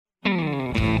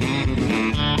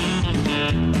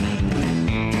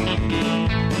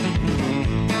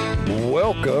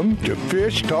Welcome to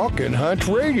Fish Talk and Hunt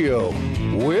Radio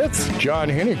with John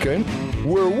Hennigan,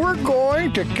 where we're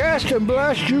going to cast and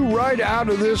blast you right out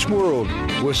of this world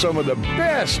with some of the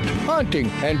best hunting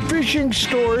and fishing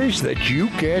stories that you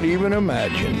can't even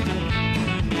imagine.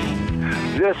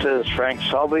 This is Frank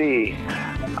Selby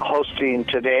hosting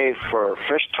today for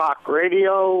Fish Talk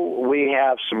Radio. We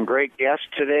have some great guests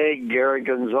today, Gary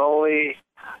Gonzoli,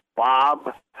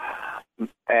 Bob,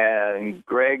 and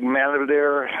Greg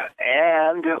Menadier,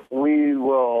 and we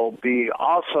will be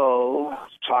also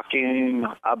talking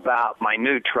about my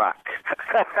new truck.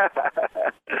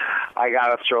 I got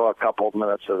to throw a couple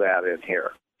minutes of that in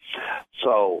here.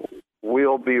 So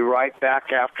we'll be right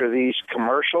back after these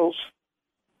commercials,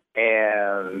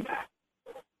 and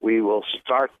we will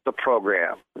start the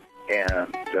program.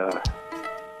 And 30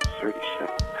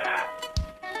 seconds.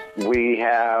 We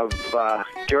have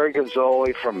Gary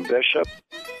Gonzoli from Bishop.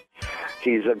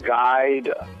 He's a guide,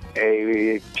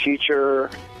 a teacher,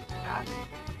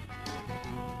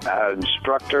 an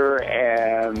instructor,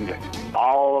 and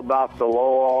all about the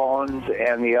Low Owens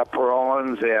and the Upper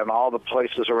Owens and all the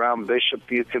places around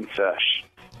Bishop you can fish.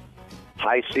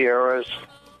 High Sierras,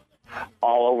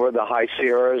 all over the High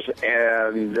Sierras.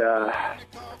 And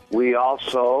we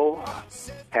also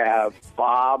have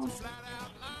Bob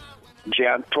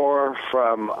Jantor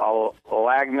from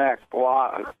Alagnac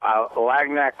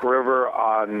River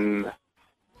on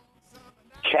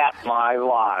Katmai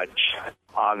Lodge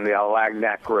on the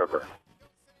Alagnac River.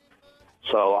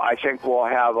 So I think we'll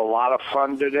have a lot of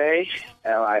fun today,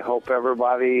 and I hope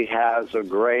everybody has a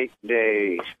great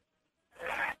day.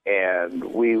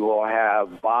 And we will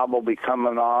have, Bob will be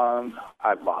coming on.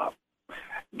 Hi, Bob.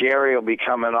 Gary will be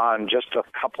coming on in just a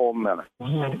couple of minutes.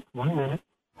 1 minute.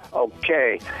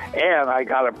 Okay, and I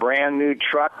got a brand new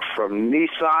truck from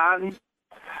Nissan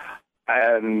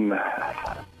in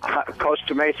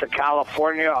Costa Mesa,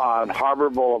 California on Harbor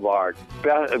Boulevard.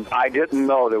 I didn't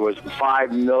know there was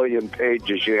 5 million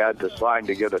pages you had to sign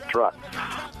to get a truck.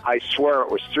 I swear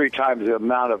it was 3 times the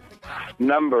amount of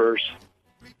numbers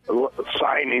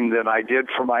signing than I did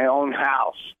for my own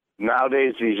house.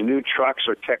 Nowadays, these new trucks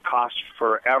cost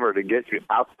forever to get you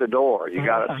out the door. You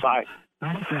got to sign.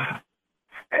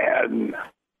 And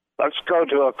let's go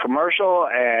to a commercial,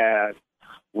 and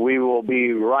we will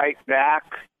be right back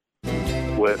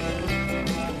with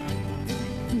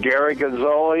Gary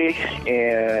Gonzoli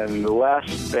in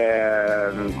less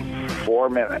than 4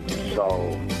 minutes.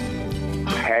 So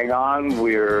hang on.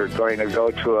 We're going to go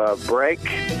to a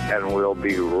break, and we'll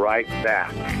be right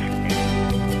back.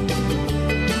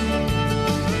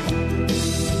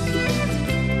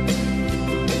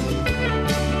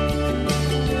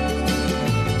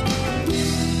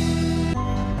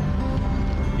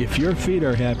 If your feet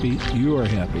are happy, you are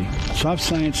happy. Soft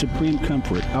Science Supreme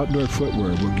Comfort outdoor footwear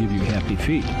will give you happy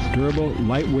feet. Durable,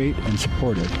 lightweight, and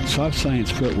supportive, Soft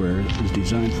Science footwear is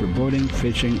designed for boating,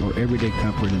 fishing, or everyday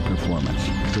comfort and performance.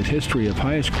 With history of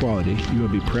highest quality, you will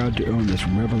be proud to own this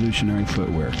revolutionary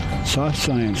footwear.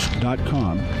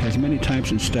 SoftScience.com has many types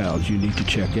and styles you need to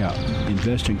check out.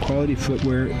 Invest in quality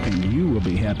footwear, and you will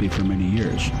be happy for many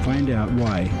years. Find out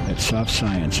why at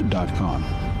SoftScience.com.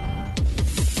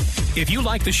 If you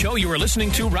like the show you are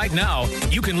listening to right now,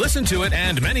 you can listen to it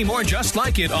and many more just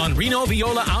like it on Reno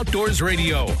Viola Outdoors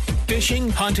Radio. Fishing,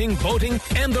 hunting, boating,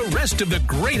 and the rest of the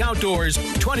great outdoors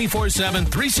 24/7,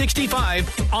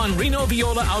 365 on Reno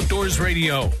Viola Outdoors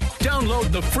Radio. Download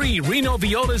the free Reno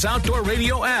Viola's Outdoor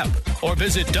Radio app or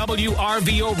visit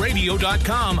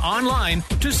WRVOradio.com online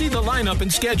to see the lineup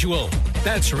and schedule.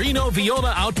 That's Reno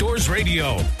Viola Outdoors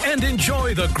Radio. And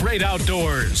enjoy the great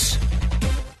outdoors.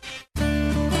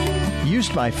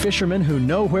 Used by fishermen who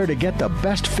know where to get the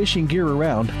best fishing gear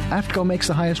around, AFTCO makes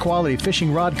the highest quality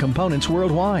fishing rod components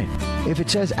worldwide. If it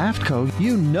says AFTCO,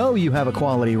 you know you have a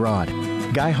quality rod.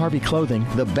 Guy Harvey Clothing,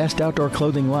 the best outdoor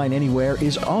clothing line anywhere,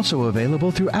 is also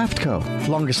available through AFTCO.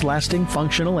 Longest lasting,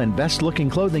 functional, and best looking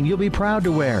clothing you'll be proud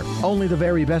to wear. Only the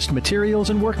very best materials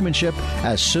and workmanship.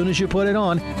 As soon as you put it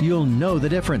on, you'll know the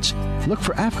difference. Look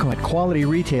for AFTCO at quality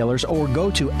retailers or go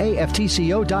to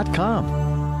AFTCO.com.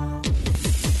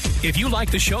 If you like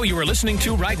the show you are listening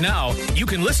to right now, you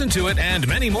can listen to it and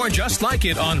many more just like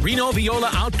it on Reno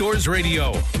Viola Outdoors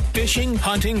Radio. Fishing,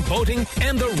 hunting, boating,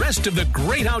 and the rest of the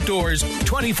great outdoors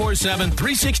 24/7,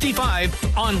 365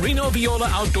 on Reno Viola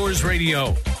Outdoors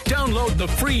Radio. Download the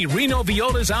free Reno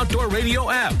Viola's Outdoor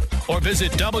Radio app or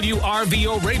visit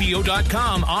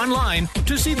WRVOradio.com online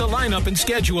to see the lineup and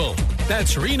schedule.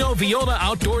 That's Reno Viola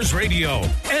Outdoors Radio.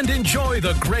 And enjoy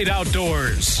the great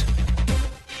outdoors.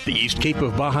 The East Cape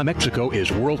of Baja, Mexico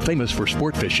is world famous for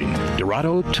sport fishing.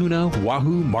 Dorado, tuna,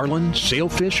 wahoo, marlin,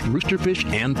 sailfish, roosterfish,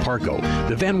 and pargo.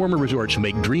 The Van Wormer Resorts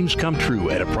make dreams come true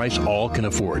at a price all can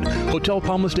afford. Hotel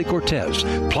Palmas de Cortez,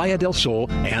 Playa del Sol,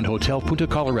 and Hotel Punta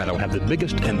Colorado have the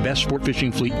biggest and best sport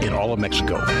fishing fleet in all of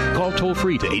Mexico. Call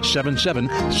toll-free to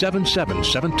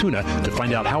 877-777-TUNA to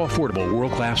find out how affordable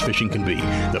world-class fishing can be.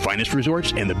 The finest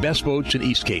resorts and the best boats in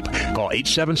East Cape. Call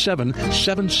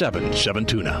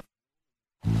 877-777-TUNA.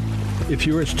 If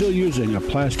you are still using a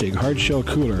plastic hard-shell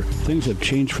cooler, things have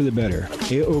changed for the better.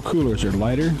 AO coolers are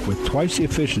lighter with twice the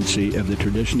efficiency of the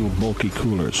traditional bulky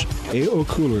coolers. AO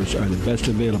coolers are the best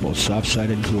available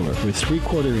soft-sided cooler with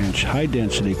 3/4-inch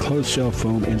high-density closed-cell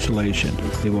foam insulation.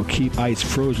 They will keep ice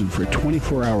frozen for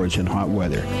 24 hours in hot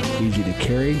weather. Easy to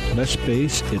carry, less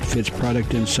space, it fits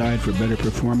product inside for better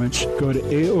performance. Go to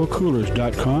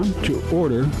aocoolers.com to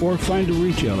order or find a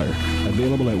retailer.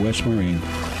 Available at West Marine.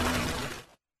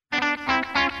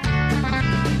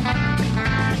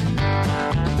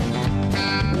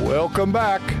 Welcome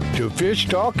back to Fish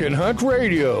Talk and Hunt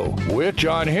Radio with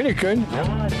John Hennigan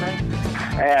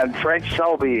and Frank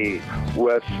Selby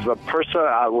with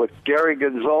with Gary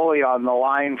Gonzoli on the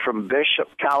line from Bishop,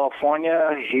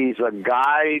 California. He's a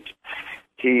guide.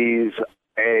 He's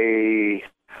a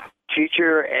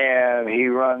teacher, and he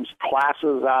runs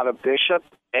classes out of Bishop.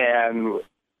 And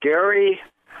Gary,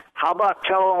 how about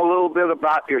telling a little bit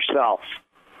about yourself?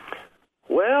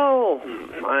 Well,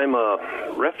 I'm a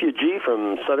refugee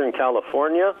from Southern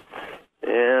California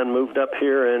and moved up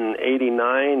here in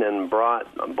 '89 and bought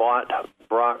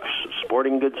Brock's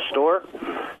Sporting Goods store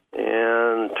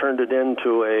and turned it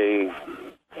into a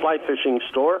fly fishing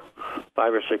store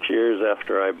 5 or 6 years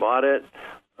after I bought it.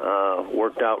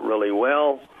 Worked out really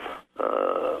well.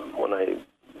 When I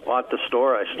bought the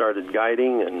store, I started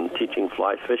guiding and teaching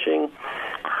fly fishing.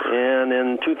 And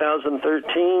in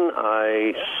 2013,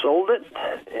 I sold it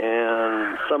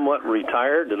and somewhat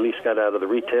retired, at least got out of the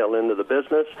retail end of the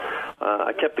business.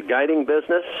 I kept the guiding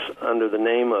business under the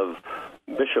name of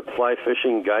Bishop Fly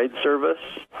Fishing Guide Service.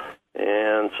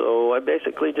 And so I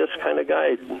basically just kind of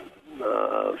guide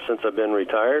since I've been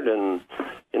retired. And,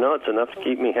 you know, it's enough to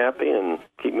keep me happy and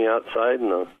keep me outside in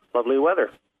the lovely weather.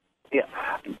 Yeah.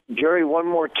 Jerry, one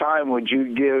more time, would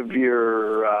you give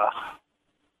your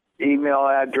email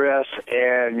address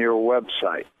and your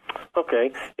website?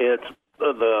 Okay. It's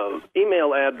the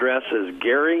email address is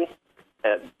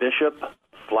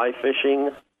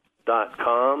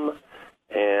gary@bishopflyfishing.com,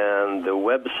 and the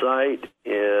website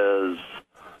is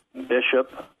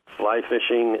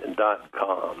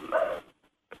bishopflyfishing.com.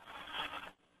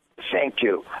 Thank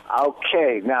you.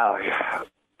 Okay, now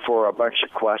for a bunch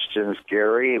of questions,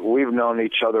 Gary. We've known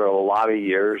each other a lot of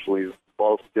years. We've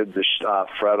both did the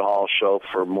Fred Hall show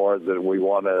for more than we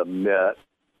want to admit,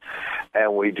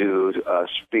 and we do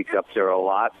speak up there a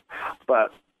lot.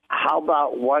 But how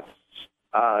about what's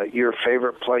your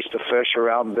favorite place to fish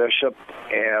around Bishop,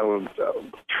 and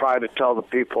try to tell the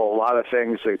people a lot of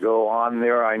things that go on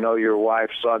there. I know your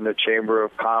wife's on the Chamber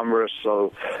of Commerce,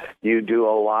 so you do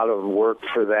a lot of work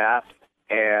for that.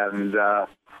 And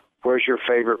where's your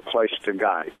favorite place to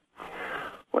guide?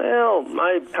 Well,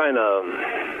 I'm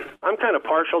kind of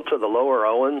partial to the Lower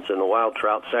Owens in the wild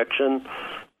trout section,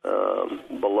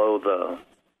 below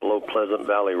Pleasant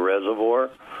Valley Reservoir.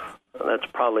 That's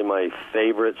probably my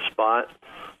favorite spot.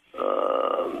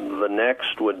 The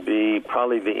next would be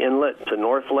probably the inlet to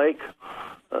North Lake.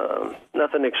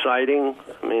 Nothing exciting.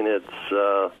 I mean, it's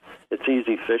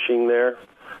easy fishing there,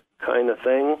 kind of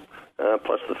thing.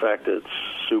 Plus the fact that it's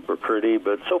super pretty.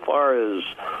 But so far as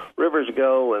rivers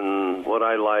go and what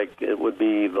I like, it would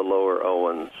be the Lower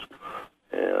Owens.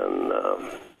 And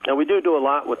we do a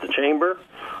lot with the Chamber.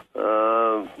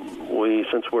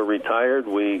 Since we're retired,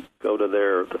 we go to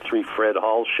the 3 Fred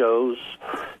Hall shows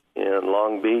in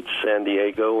Long Beach, San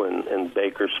Diego, and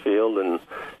Bakersfield, and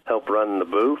help run the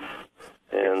booth.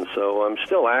 And so I'm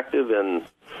still active in,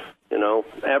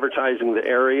 advertising the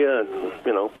area and,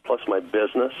 plus my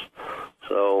business.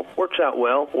 So works out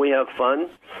well. We have fun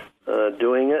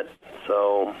doing it.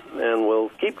 So, and we'll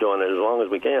keep doing it as long as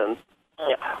we can.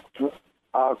 Yeah.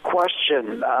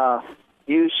 Question.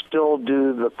 You still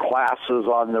do the classes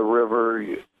on the river,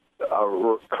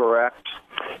 correct?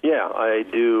 Yeah, I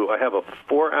do. I have a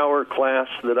 4-hour class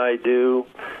that I do,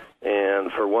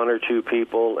 and for 1 or 2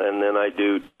 people, and then I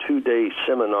do 2-day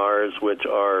seminars, which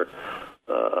are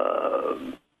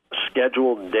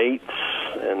scheduled dates.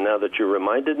 And now that you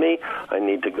reminded me, I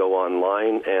need to go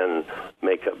online and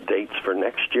make up dates for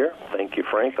next year. Thank you,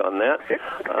 Frank, on that.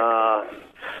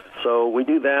 So we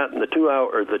do that, and the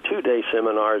 2-day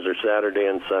seminars are Saturday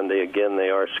and Sunday. Again, they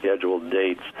are scheduled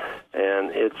dates,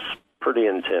 and it's pretty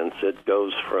intense. It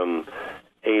goes from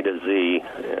A to Z,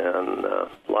 and a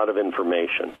lot of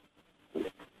information.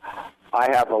 I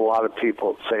have a lot of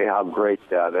people say how great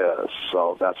that is,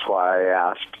 so that's why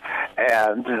I asked.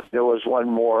 And there was one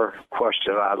more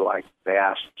question I'd like to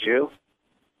ask you.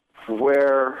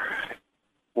 Where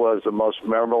was the most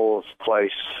memorable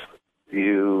place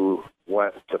you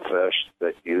went to fish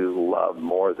that you loved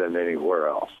more than anywhere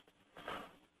else?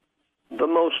 The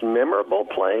most memorable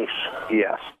place?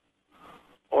 Yes.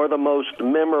 Or the most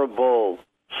memorable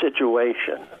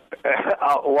situation?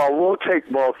 Well, we'll take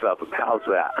both of them. How's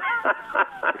that?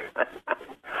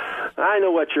 I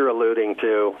know what you're alluding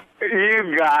to.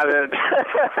 You got it.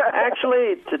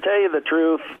 Actually, to tell you the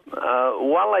truth,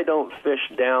 while I don't fish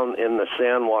down in the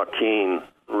San Joaquin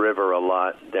River a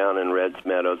lot, down in Reds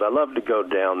Meadows, I love to go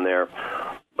down there.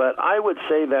 But I would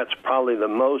say that's probably the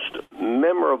most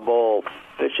memorable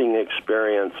fishing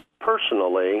experience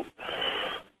personally,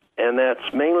 and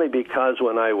that's mainly because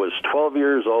when I was 12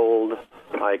 years old,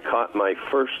 I caught my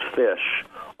first fish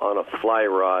on a fly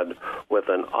rod with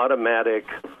an automatic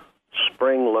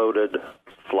spring-loaded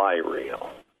fly reel.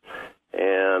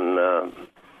 And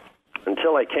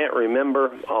until I can't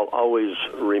remember, I'll always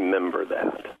remember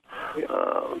that.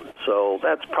 So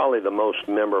that's probably the most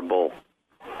memorable,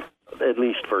 at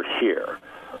least for here.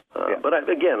 But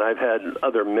I've had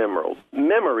other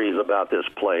memories about this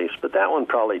place, but that one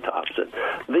probably tops it.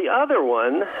 The other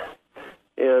one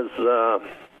is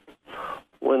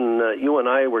when you and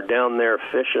I were down there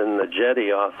fishing the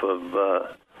jetty off of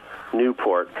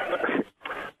Newport,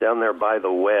 down there by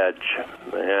the Wedge,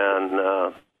 and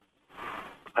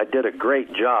I did a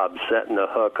great job setting a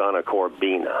hook on a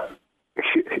Corbina.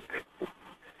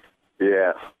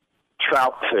 Yeah.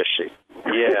 Trout fishing.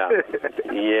 Yeah,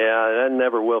 I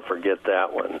never will forget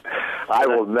that one. I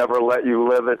will never let you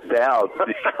live it down.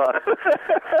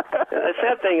 The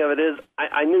sad thing of it is,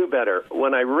 I knew better.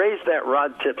 When I raised that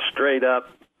rod tip straight up,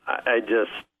 I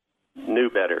just knew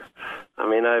better. I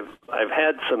mean, I've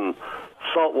had some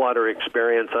saltwater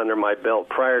experience under my belt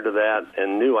prior to that,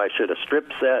 and knew I should have strip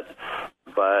set,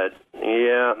 but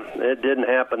yeah, it didn't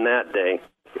happen that day.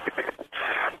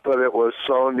 But it was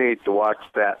so neat to watch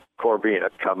that Corbina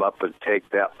come up and take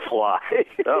that fly.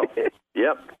 Oh,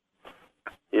 yep.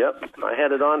 I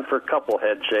had it on for a couple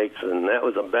head shakes, and that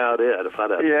was about it. If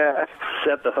I'd have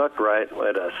set the hook right,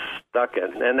 I'd have stuck it.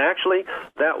 And actually,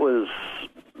 that was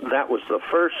the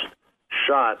first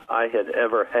shot I had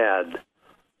ever had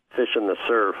fishing the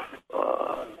surf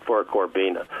for a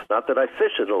Corbina. Not that I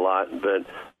fish it a lot, but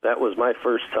that was my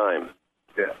first time.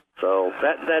 Yeah. So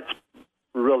that's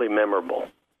really memorable.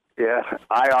 Yeah,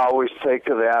 I always think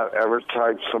of that every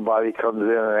time somebody comes in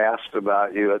and asks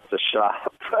about you at the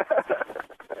shop.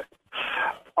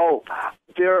 Oh,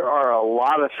 there are a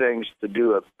lot of things to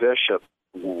do at Bishop.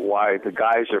 Why the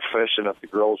guys are fishing if the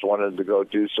girls wanted to go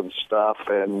do some stuff,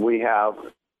 and we have,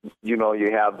 you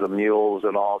have the mules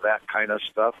and all that kind of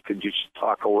stuff. Could you just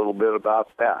talk a little bit about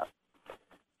that?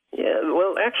 Yeah,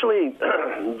 well, actually,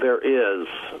 there is.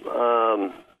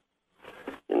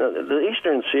 The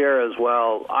Eastern Sierra as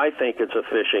well, I think it's a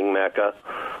fishing mecca.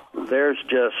 There's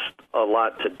just a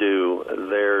lot to do.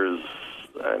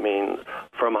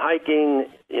 From hiking,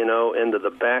 into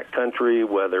the backcountry,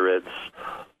 whether it's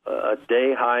a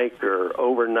day hike or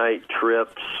overnight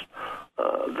trips,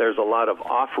 there's a lot of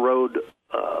off-road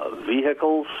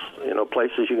vehicles,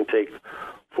 places you can take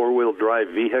four-wheel drive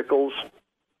vehicles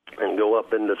and go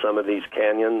up into some of these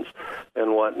canyons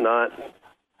and whatnot.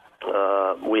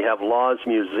 We have Laws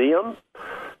Museum,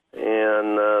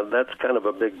 and that's kind of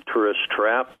a big tourist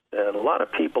trap, and a lot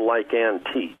of people like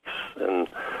antiques, and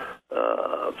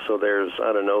so there's,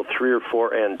 3 or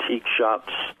 4 antique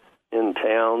shops in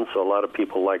town, so a lot of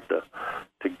people like to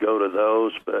go to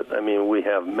those. But, we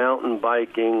have mountain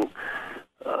biking,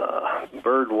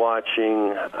 bird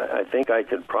watching. I think I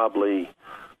could probably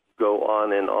go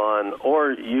on and on,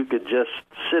 or you could just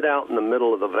sit out in the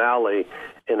middle of the valley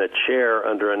in a chair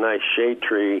under a nice shade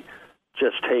tree,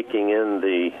 just taking in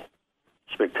the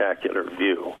spectacular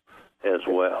view as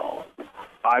well.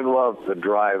 I love the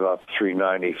drive up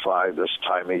 395 this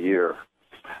time of year.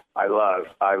 I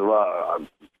love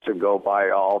to go by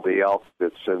all the elk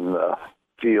that's in the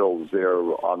fields there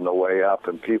on the way up,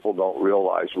 and people don't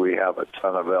realize we have a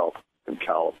ton of elk in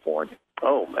California.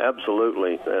 Oh,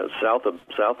 absolutely. South of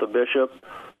Bishop,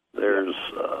 there's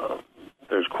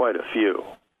quite a few.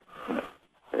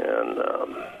 And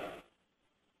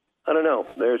I don't know,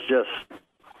 there's just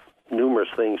numerous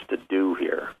things to do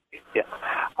here. Yeah.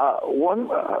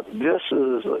 This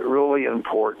is really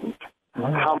important.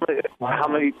 How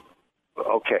many?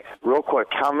 Okay, real quick.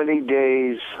 How many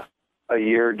days a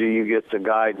year do you get to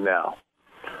guide now?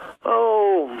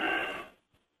 Oh,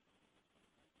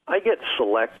 I get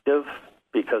selective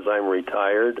because I'm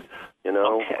retired.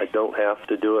 Okay. I don't have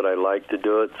to do it. I like to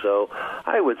do it. So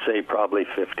I would say probably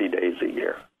 50 days a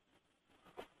year.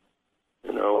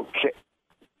 Okay.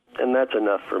 And that's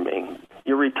enough for me.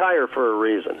 You retire for a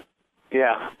reason.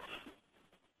 Yeah.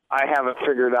 I haven't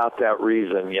figured out that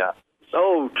reason yet.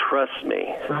 Oh, trust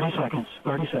me. 30 seconds.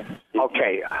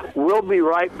 Okay. We'll be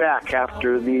right back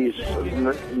after these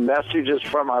messages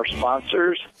from our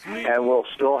sponsors, and we'll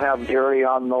still have Gary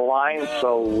on the line,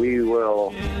 so we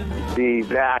will be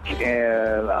back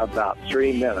in about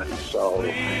 3 minutes. So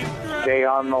stay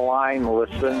on the line,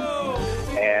 listen,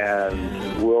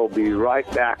 and we'll be right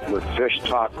back with Fish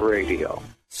Talk Radio.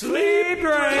 Sleep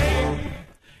right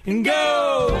and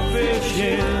go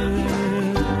fishing.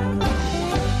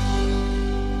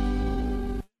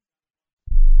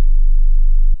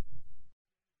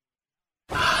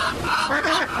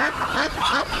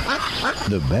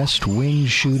 The best wing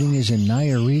shooting is in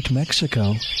Nayarit,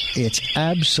 Mexico. It's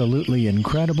absolutely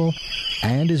incredible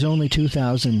and is only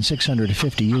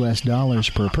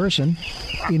 $2,650 per person.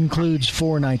 Includes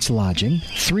 4 nights lodging,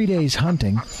 3 days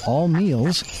hunting, all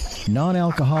meals,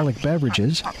 non-alcoholic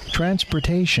beverages,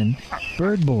 transportation,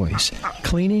 bird boys,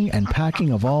 cleaning and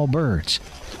packing of all birds.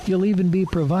 You'll even be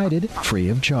provided, free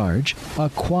of charge, a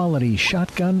quality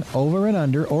shotgun over and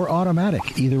under or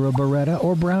automatic, either a Beretta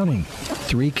or Browning,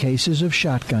 3 cases of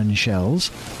shotgun shells.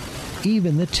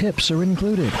 Even the tips are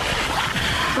included.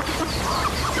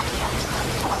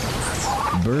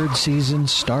 Bird season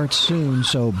starts soon,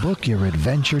 so book your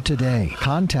adventure today.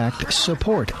 Contact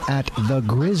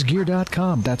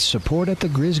support@thegrizzgear.com. That's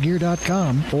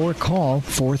support@thegrizzgear.com, or call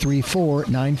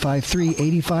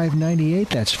 434-953-8598.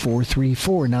 That's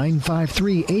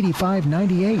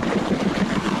 434-953-8598.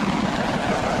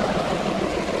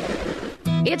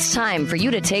 It's time for you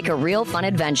to take a real fun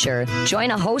adventure. Join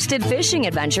a hosted fishing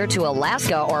adventure to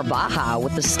Alaska or Baja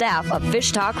with the staff of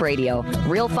Fish Talk Radio.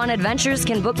 Real Fun Adventures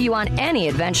can book you on any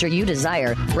adventure you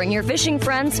desire. Bring your fishing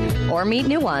friends or meet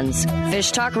new ones.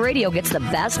 Fish Talk Radio gets the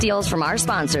best deals from our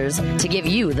sponsors to give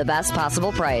you the best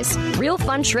possible price. Real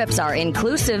Fun trips are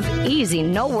inclusive, easy,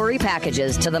 no-worry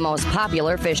packages to the most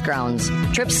popular fish grounds.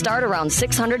 Trips start around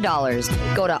 $600.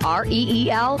 Go to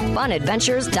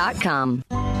REELFunadventures.com.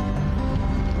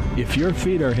 If your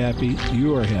feet are happy,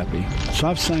 you are happy.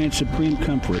 Soft Science Supreme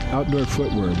Comfort Outdoor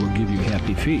Footwear will give you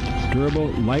happy feet. Durable,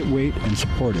 lightweight, and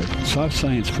supportive, Soft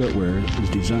Science footwear is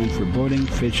designed for boating,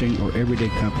 fishing, or everyday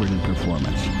comfort and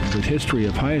performance. With history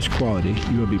of highest quality,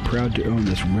 you will be proud to own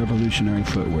this revolutionary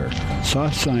footwear.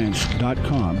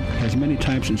 SoftScience.com has many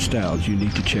types and styles you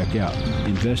need to check out.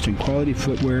 Invest in quality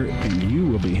footwear, and you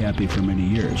will be happy for many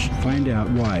years. Find out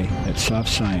why at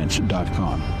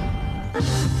SoftScience.com.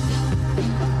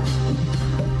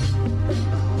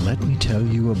 Let me tell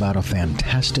you about a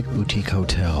fantastic boutique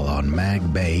hotel on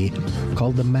Mag Bay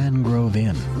called the Mangrove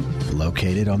Inn,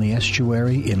 located on the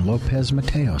estuary in Lopez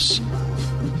Mateos.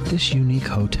 This unique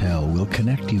hotel will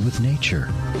connect you with nature.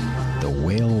 The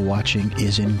whale watching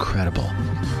is incredible.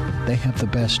 They have the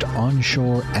best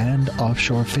onshore and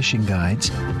offshore fishing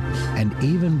guides and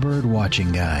even bird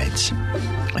watching guides.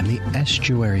 And the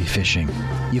estuary fishing.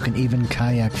 You can even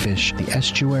kayak fish the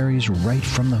estuaries right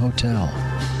from the hotel.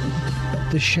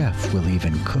 The chef will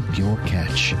even cook your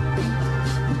catch.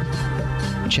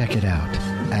 Check it out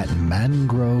at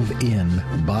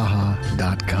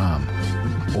mangroveinbaja.com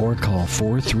or call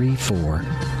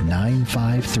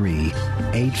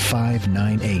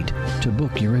 434-953-8598 to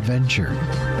book your adventure.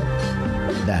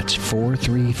 That's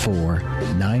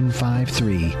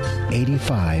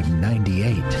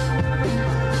 434-953-8598.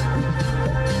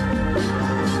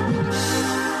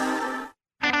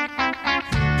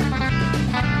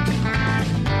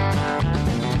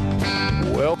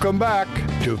 Welcome back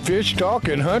to Fish Talk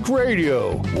and Hunt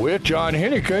Radio with John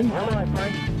Hennigan. Hello,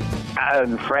 Frank.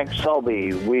 And Frank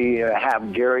Selby. We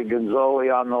have Gary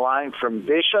Gonzoli on the line from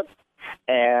Bishop,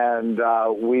 and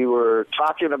we were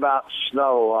talking about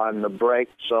snow on the break,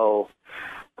 so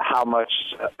how much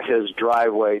his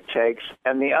driveway takes.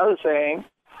 And the other thing,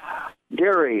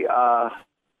 Gary,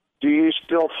 do you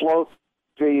still float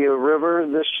the river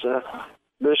this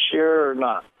year or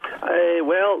not?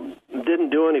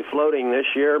 Didn't do any floating this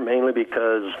year, mainly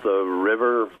because the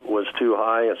river was too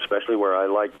high, especially where I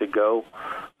like to go,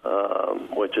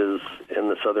 which is in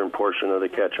the southern portion of the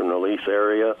catch and release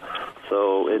area.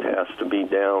 So it has to be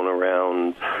down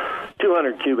around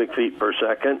 200 cubic feet per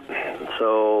second.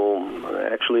 So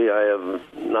actually I have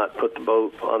not put the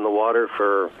boat on the water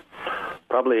for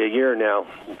probably a year now,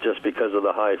 just because of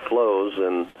the high flows.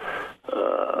 And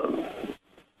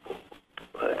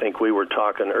I think we were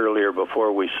talking earlier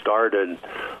before we started,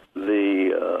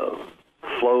 the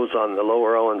flows on the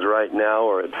lower Owens right now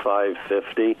are at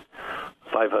 550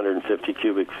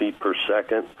 cubic feet per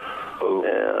second. Oh.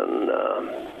 And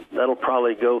that'll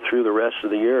probably go through the rest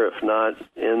of the year, if not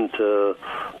into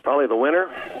probably the winter,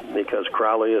 because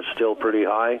Crowley is still pretty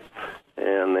high,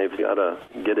 and they've got to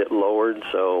get it lowered.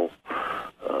 So,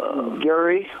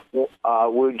 Gary,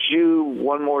 would you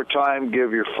one more time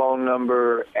give your phone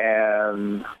number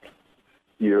and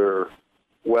your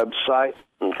website?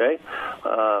 Okay.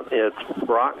 It's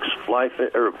Brock's Fly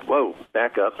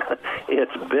back up.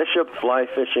 It's Bishop Fly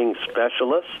Fishing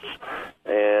Specialists,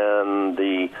 and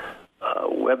the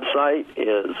website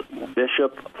is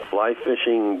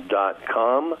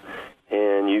bishopflyfishing.com,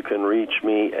 and you can reach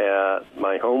me at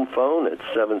my home phone at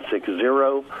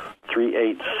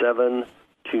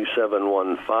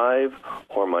 760-387-2715,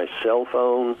 or my cell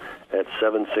phone at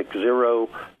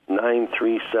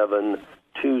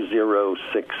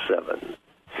 760-937-2067.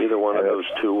 Either one of those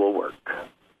two will work.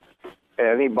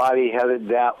 Anybody headed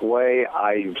that way,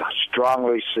 I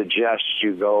strongly suggest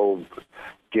you go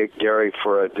get Gary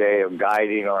for a day of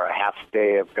guiding or a half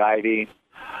day of guiding.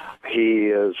 He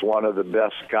is one of the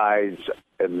best guides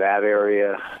in that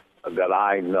area that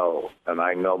I know, and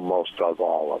I know most of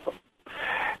all of them.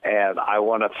 And I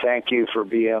want to thank you for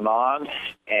being on,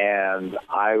 and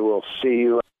I will see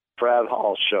you at the Fred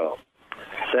Hall show.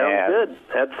 Sounds good.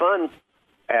 Had fun.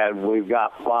 And we've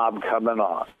got Bob coming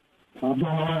on.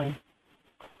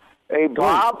 Hey,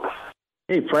 Bob.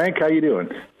 Hey, Frank. How you doing?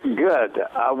 Good.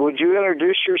 Would you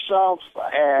introduce yourself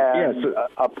and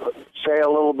say a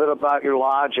little bit about your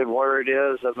lodge and where it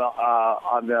is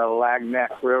on the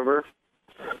Lagneck River?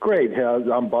 Great.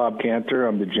 I'm Bob Cantor.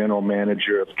 I'm the general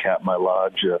manager of Katmai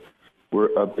Lodge.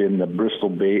 We're up in the Bristol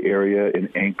Bay area in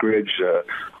Anchorage,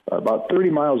 about 30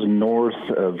 miles north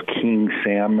of King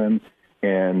Salmon.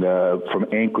 And from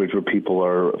Anchorage, where people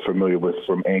are familiar with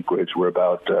from Anchorage, we're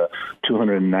about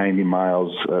 290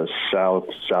 miles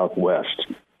southwest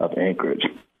of Anchorage.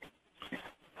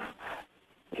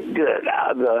 Good.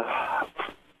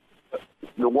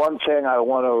 The one thing I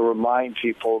want to remind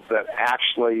people that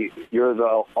actually you're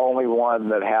the only one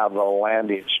that have a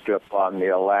landing strip on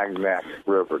the Alagnac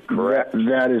River, correct?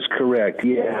 That is correct,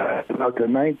 yeah. About the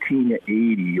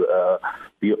 1980,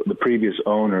 the previous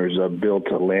owners built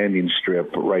a landing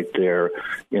strip right there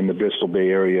in the Bristol Bay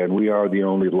area, and we are the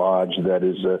only lodge that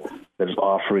is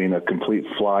offering a complete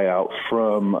fly out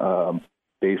from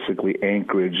basically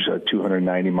Anchorage,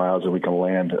 290 miles, and we can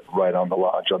land right on the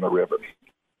lodge on the river.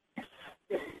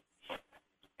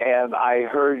 And I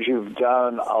heard you've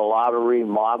done a lot of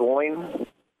remodeling.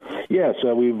 Yeah,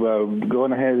 so we've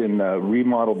gone ahead and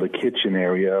remodeled the kitchen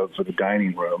area for the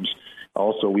dining rooms.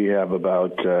 Also, we have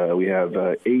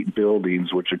 8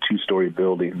 buildings, which are 2-story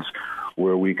buildings,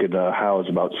 where we could house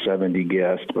about 70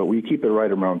 guests, but we keep it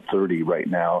right around 30 right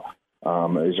now.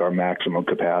 Is our maximum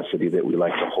capacity that we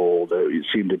like to hold. It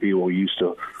seemed to be where we used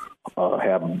to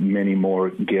have many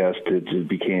more guests. It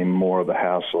became more of a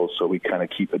hassle, so we kind of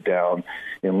keep it down.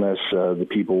 Unless the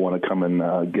people want to come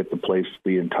and get the place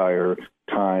the entire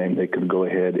time, they can go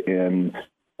ahead and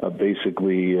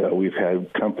basically we've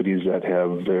had companies that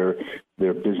have their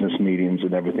business meetings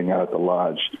and everything out at the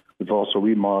lodge. We've also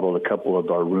remodeled a couple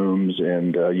of our rooms,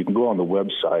 and you can go on the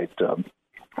website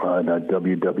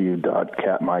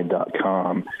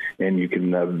www.katmai.com, and you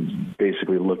can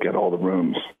basically look at all the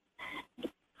rooms.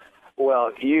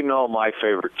 Well, you know my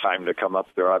favorite time to come up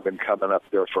there. I've been coming up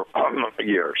there for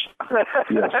years.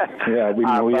 Yes. Yeah,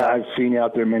 I've seen you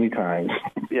out there many times.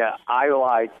 Yeah, I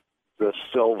like the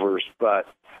silvers, but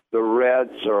the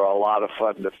reds are a lot of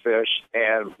fun to fish.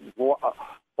 And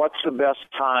what's the best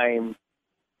time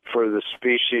for the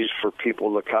species for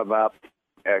people to come up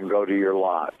and go to your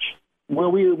lodge? Well,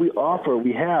 we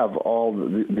have all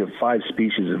the 5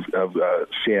 species of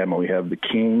salmon. We have the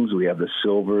kings, we have the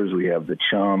silvers, we have the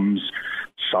chums,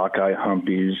 sockeye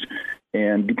humpies,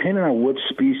 and depending on what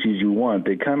species you want,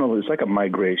 it's like a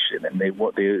migration, and they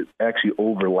actually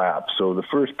overlap. So the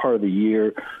first part of the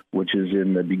year, which is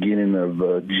in the beginning of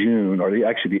June, or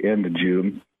actually the end of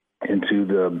June, into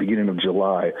the beginning of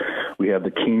July, we have the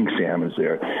king salmons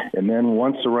there. And then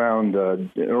once around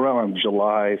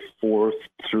July 4th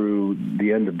through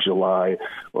the end of July,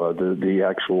 the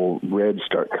actual reds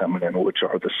start coming in, which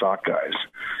are the sockeyes.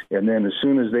 And then as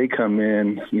soon as they come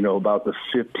in, about the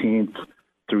 15th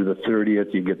through the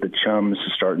 30th, you get the chums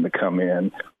starting to come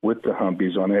in with the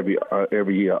humpies on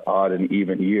every odd and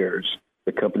even years.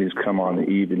 The companies come on the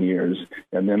even years,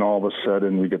 and then all of a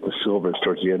sudden we get the silvers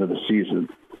towards the end of the season.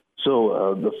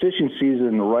 So the fishing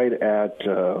season right at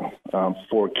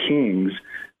Four Kings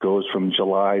goes from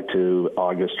July to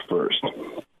August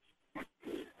 1st.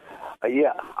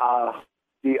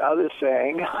 The other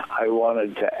thing I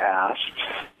wanted to ask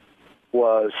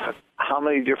was how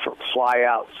many different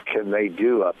flyouts can they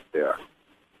do up there?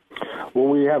 Well,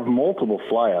 we have multiple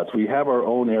flyouts. We have our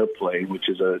own airplane, which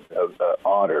is a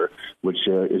Otter, which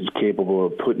is capable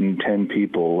of putting 10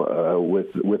 people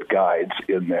with guides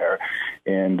in there.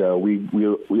 And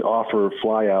we offer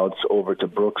flyouts over to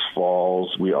Brooks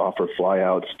Falls. We offer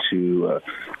flyouts to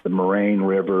the Moraine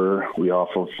River. We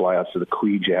offer flyouts to the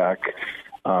Kvichak.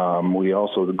 We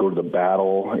also go to the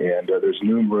Battle, and there's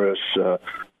numerous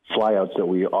flyouts that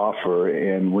we offer.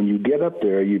 And when you get up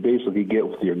there, you basically get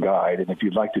with your guide. And if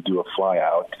you'd like to do a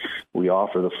flyout, we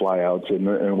offer the flyouts.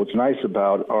 And what's nice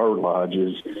about our lodge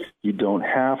is you don't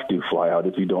have to fly out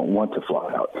if you don't want to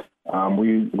fly out.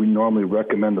 We normally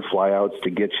recommend the flyouts to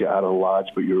get you out of the lodge,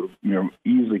 but you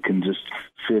easily can just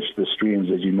fish the streams,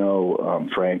 as you know,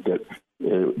 Frank, that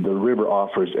the river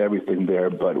offers everything there,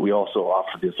 but we also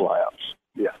offer the flyouts.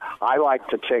 Yeah, I like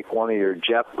to take one of your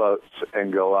jet boats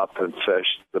and go up and fish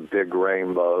the big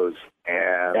rainbows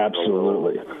and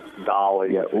absolutely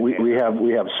dollies. Yeah,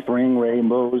 we have spring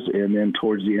rainbows, and then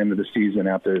towards the end of the season,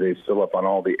 after they fill up on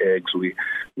all the eggs,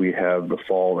 we have the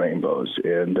fall rainbows.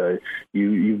 And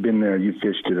you've been there, you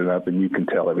fished it up, and you can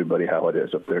tell everybody how it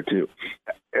is up there too.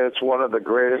 It's one of the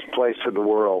greatest places in the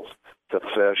world to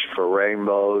fish for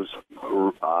rainbows,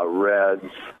 reds.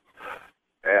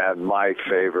 And my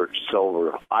favorite,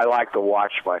 silver. I like to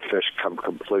watch my fish come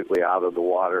completely out of the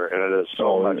water, and it is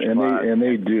so much fun. And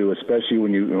they do, especially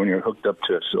when you're hooked up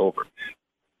to a silver.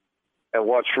 And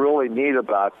what's really neat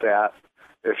about that,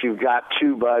 if you've got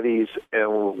two buddies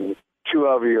and two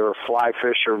of you are fly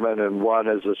fishermen and one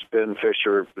is a spin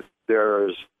fisher,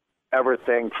 there's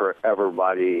everything for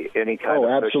everybody. Any kind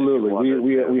of absolutely.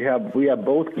 We have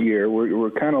both gear.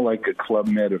 We're kind of like a Club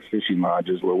Med of fishing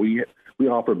lodges where we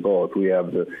offer both. We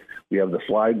have the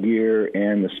fly gear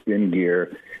and the spin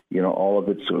gear. You know, all of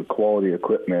it's quality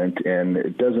equipment, and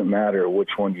it doesn't matter which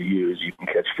one you use. You can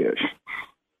catch fish.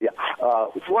 Yeah.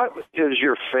 What is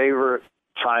your favorite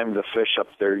time to fish up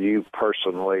there, you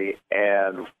personally,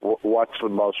 and what's the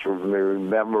most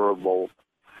memorable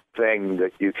thing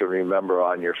that you can remember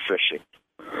on your fishing?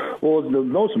 Well, the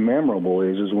most memorable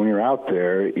is when you're out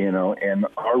there, you know, and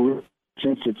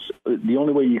since it's the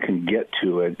only way you can get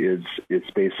to it is it's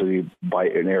basically by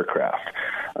an aircraft.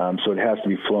 So it has to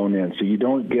be flown in. So you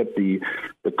don't get the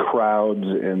crowds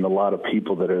and a lot of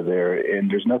people that are there. And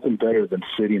there's nothing better than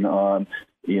sitting on,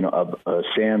 you know, a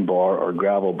sandbar or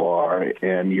gravel bar,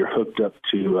 and you're hooked up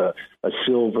to a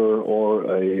silver or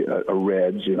a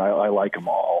reds, and I like them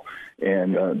all.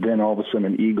 And then all of a sudden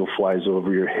an eagle flies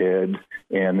over your head,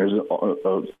 and there's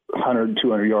 100,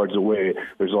 200 yards away,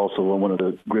 there's also one of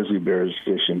the grizzly bears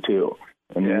fishing too.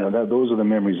 And you know, those are the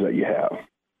memories that you have.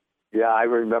 Yeah, I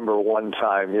remember one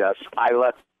time, yes, I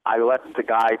let the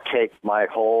guy take my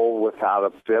hole without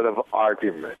a bit of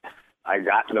argument. I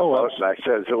got in the boat and I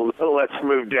said, let's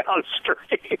move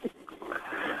downstream.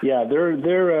 Yeah, they're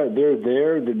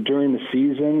there during the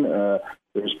season.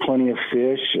 There's plenty of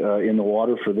fish in the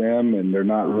water for them, and they're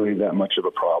not really that much of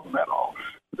a problem at all.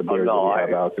 The bears that we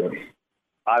have out there.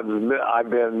 I've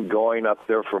been going up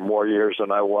there for more years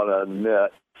than I want to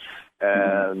admit,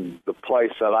 and the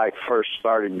place that I first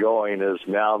started going is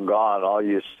now gone. All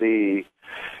you see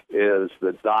is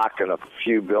the dock and a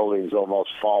few buildings almost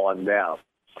fallen down.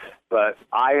 But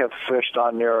I have fished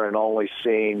on there and only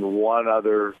seen one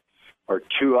other or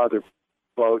two other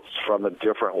boats from a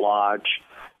different lodge.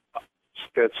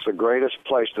 It's the greatest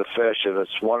place to fish, and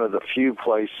it's one of the few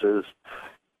places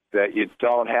that you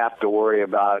don't have to worry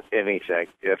about anything.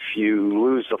 If you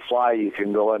lose the fly, you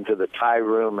can go into the tie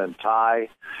room and tie,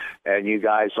 and you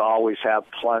guys always have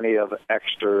plenty of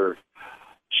extra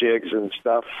jigs and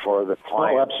stuff for the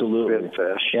client. Oh, absolutely.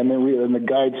 Fish. And then the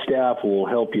guide staff will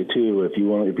help you too if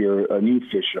you're a new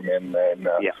fisherman and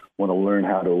want to learn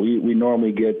how to. We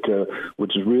normally get,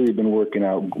 which has really been working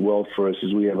out well for us,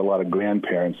 is we have a lot of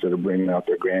grandparents that are bringing out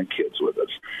their grandkids with us,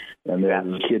 and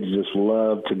then the kids just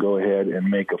love to go ahead and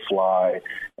make a fly,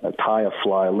 tie a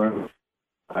fly, learn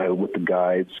with the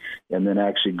guides, and then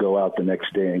actually go out the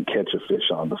next day and catch a fish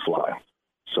on the fly.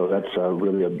 So that's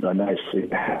really a nice thing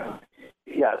to have.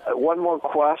 Yeah, one more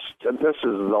question. This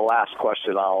is the last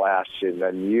question I'll ask you, and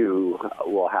then you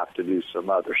will have to do some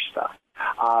other stuff.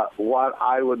 What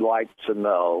I would like to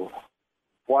know,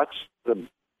 what's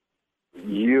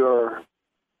your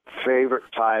favorite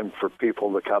time for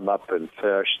people to come up and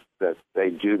fish that they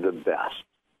do the best?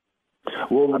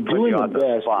 Well, doing the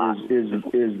best is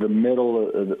the middle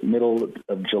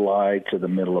of July to the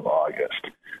middle of August.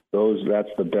 That's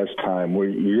the best time where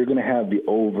you're going to have the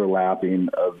overlapping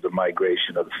of the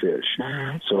migration of the fish.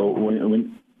 So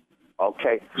when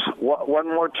okay, one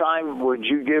more time, would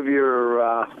you give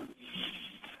your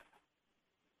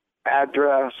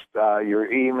address,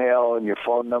 your email, and your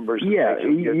phone numbers? Yeah,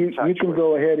 you can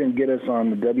go ahead and get us on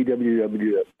the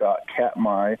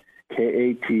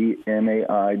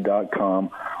www.katmai.com,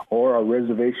 or our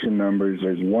reservation numbers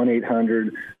is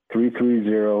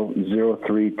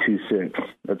 1-800-330-0326.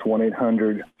 That's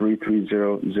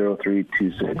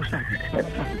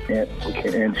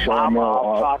 1-800-330-0326. And Sean,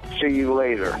 I'll talk to you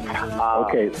later.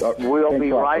 Okay. We'll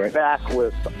be right back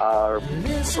with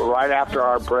right after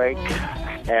our break.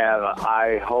 And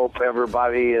I hope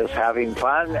everybody is having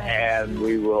fun, and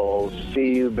we will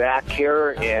see you back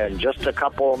here in just a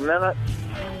couple of minutes.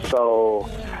 So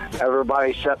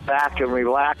everybody sit back and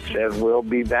relax, and we'll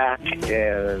be back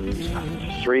in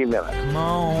 3 minutes. Come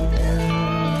on,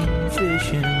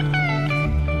 fishing.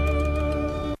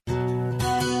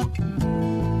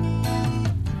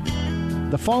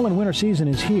 The fall and winter season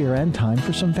is here, and time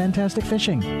for some fantastic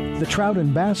fishing. The trout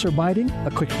and bass are biting,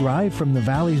 a quick drive from the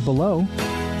valleys below.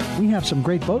 We have some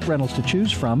great boat rentals to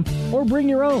choose from, or bring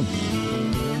your own.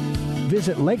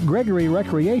 Visit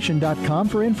LakeGregoryRecreation.com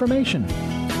for information.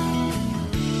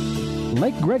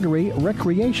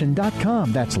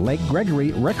 LakeGregoryRecreation.com. That's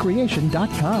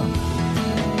LakeGregoryRecreation.com.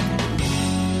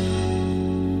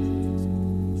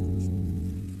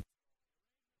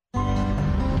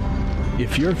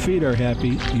 If your feet are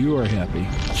happy, you are happy.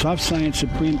 Soft Science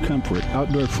Supreme Comfort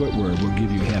Outdoor Footwear will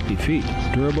give you happy feet.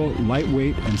 Durable,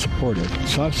 lightweight, and supportive,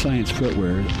 Soft Science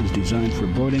footwear is designed for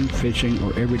boating, fishing,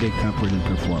 or everyday comfort and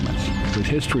performance. With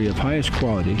history of highest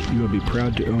quality, you will be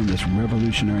proud to own this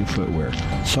revolutionary footwear.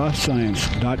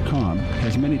 SoftScience.com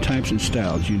has many types and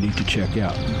styles you need to check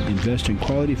out. Invest in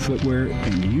quality footwear,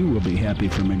 and you will be happy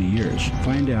for many years.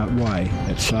 Find out why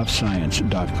at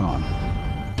SoftScience.com.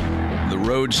 The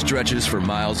road stretches for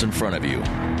miles in front of you,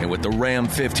 and with the Ram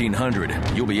 1500,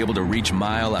 you'll be able to reach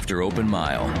mile after open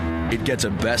mile. It gets a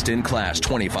best-in-class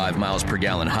 25 miles per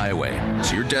gallon highway,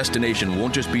 so your destination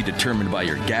won't just be determined by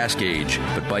your gas gauge,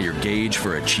 but by your gauge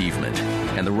for achievement.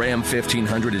 And the Ram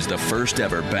 1500 is the first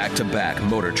ever back-to-back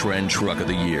Motor Trend Truck of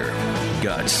the Year.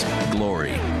 Guts,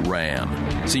 glory, Ram.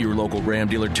 See your local Ram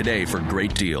dealer today for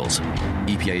great deals.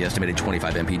 EPA estimated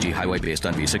 25 mpg highway based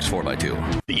on V6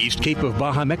 4x2. The East Cape of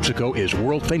Baja, Mexico is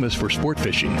world famous for sport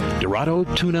fishing. Dorado,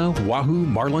 tuna, wahoo,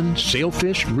 marlin,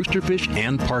 sailfish, roosterfish,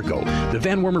 and pargo. The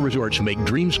Van Wormer Resorts make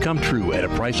dreams come true at a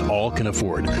price all can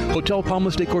afford. Hotel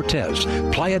Palmas de Cortez,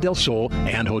 Playa del Sol,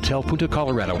 and Hotel Punta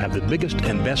Colorado have the biggest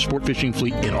and best sport fishing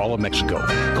fleet in all of Mexico.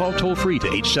 Call toll-free to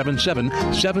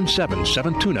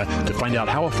 877-777-TUNA to find out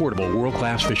how affordable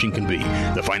world-class fishing can be.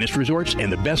 The finest resorts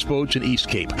and the best boats in East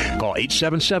Cape. Call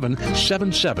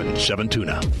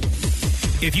 877-777-TUNA.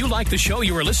 If you like the show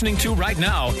you are listening to right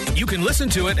now, you can listen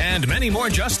to it and many more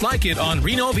just like it on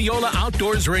Reno Viola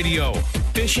Outdoors Radio.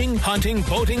 Fishing, hunting,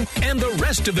 boating, and the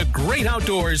rest of the great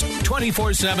outdoors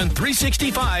 24/7,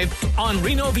 365 on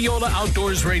Reno Viola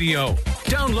Outdoors Radio.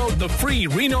 Download the free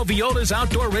Reno Viola's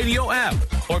Outdoor Radio app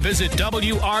or visit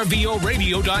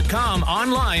WRVOradio.com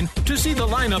online to see the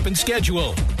lineup and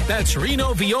schedule. That's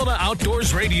Reno Viola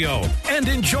Outdoors Radio. And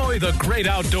enjoy the great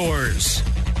outdoors.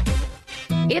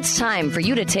 It's time for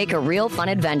you to take a real fun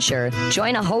adventure.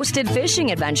 Join a hosted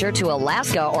fishing adventure to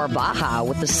Alaska or Baja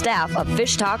with the staff of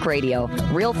Fish Talk Radio.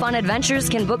 Real Fun Adventures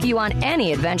can book you on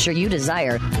any adventure you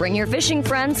desire. Bring your fishing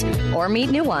friends or meet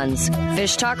new ones.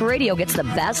 Fish Talk Radio gets the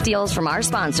best deals from our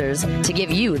sponsors to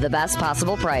give you the best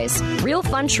possible price. Real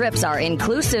Fun trips are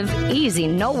inclusive, easy,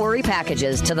 no-worry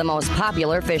packages to the most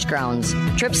popular fish grounds.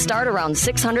 Trips start around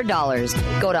 $600.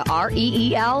 Go to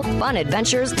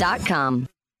REELFunadventures.com.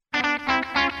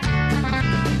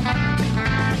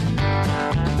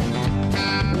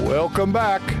 Welcome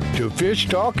back to Fish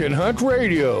Talk and Hunt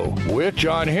Radio with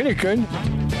John Hennigan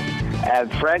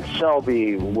and Frank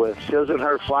Selby with His and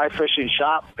Her Fly Fishing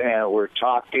Shop, and we're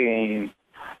talking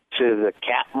to the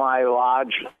Katmai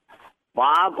Lodge.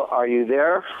 Bob, are you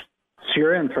there?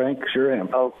 Sure am, Frank. Sure am.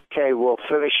 Okay, we'll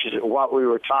finish what we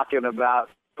were talking about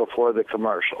before the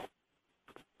commercial.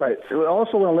 Right. So I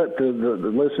also want to let the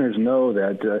listeners know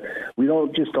that we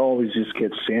don't just always just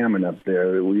get salmon up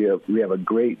there. We have a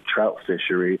great trout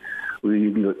fishery.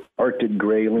 We get Arctic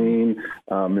grayling,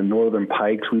 the northern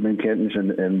pikes we've been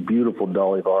catching, and beautiful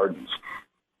Dolly Vardens.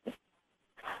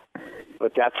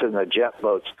 But that's in the jet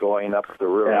boats going up the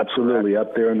river. Absolutely,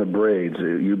 up there in the braids.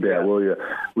 You bet. Yeah. Well,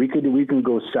 we can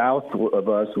go south of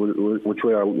us, which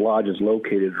way our lodge is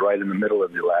located, right in the middle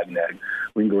of the Alagnac.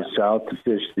 We can go south to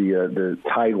fish the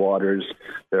tide waters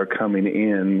that are coming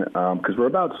in, because we're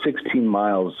about 16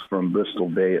 miles from Bristol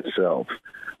Bay itself.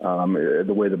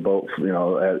 The way the boat,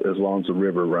 as long as the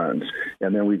river runs.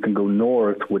 And then we can go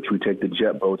north, which we take the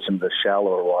jet boats into the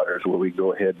shallower waters where we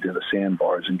go ahead to the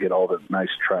sandbars and get all the nice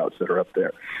trouts that are up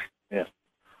there. Yeah.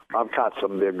 I've caught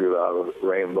some big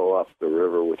rainbow up the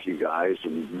river with you guys.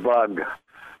 And Bug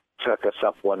took us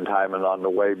up one time, and on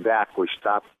the way back we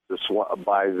stopped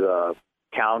by the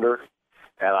counter,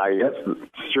 and I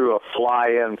threw a fly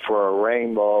in for a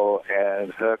rainbow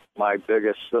and hooked my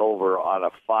biggest silver on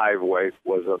a 5-weight,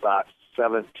 was about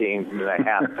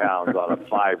 17.5 pounds on a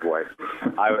 5-weight.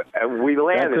 We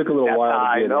landed. That took a little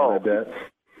while to get in, I bet.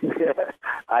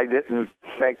 I didn't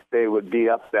think they would be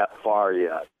up that far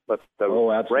yet. But the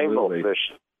rainbow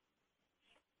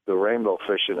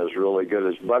fishing is really good.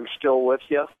 Is Bug still with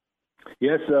you?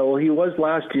 Yes, well, he was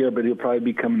last year, but he'll probably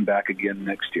be coming back again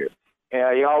next year.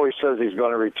 Yeah, he always says he's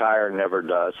going to retire and never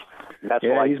does. That's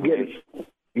he's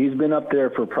been up there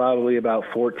for probably about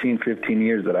 14, 15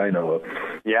 years that I know of.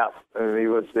 Yeah, and he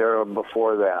was there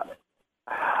before that.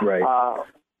 Right.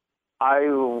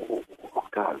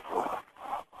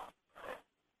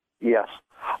 Yes.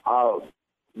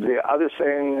 The other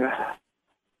thing,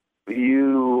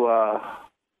 you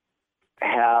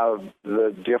have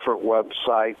the different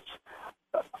websites.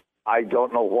 I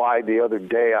don't know why. The other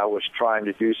day I was trying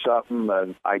to do something,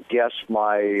 and I guess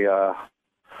my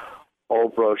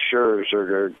old brochures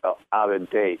are out of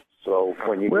date. So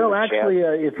when you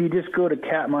if you just go to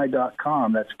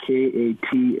katmai.com, that's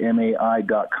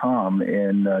KATMAI.com,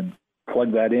 and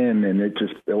plug that in, and it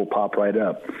will pop right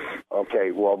up.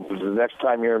 Okay. Well, the next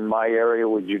time you're in my area,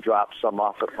 would you drop some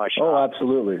off at my shop? Oh,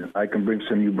 absolutely. I can bring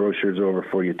some new brochures over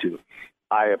for you too.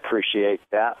 I appreciate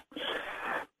that.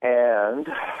 And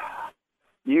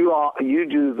you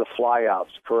do the flyouts,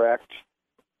 correct?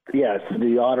 Yes,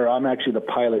 the Otter. I'm actually the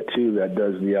pilot too that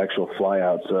does the actual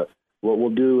flyouts. What we'll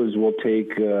do is we'll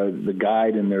take the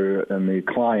guide and the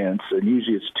clients, and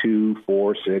usually it's 2,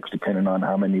 4, 6, depending on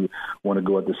how many want to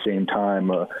go at the same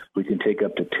time. We can take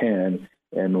up to 10,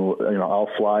 and I'll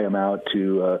fly them out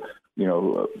to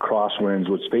crosswinds,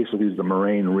 which basically is the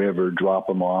Moraine River. Drop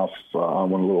them off on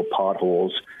one of the little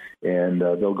potholes, and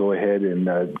they'll go ahead and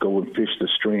go and fish the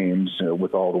streams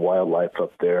with all the wildlife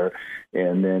up there,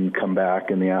 and then come back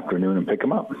in the afternoon and pick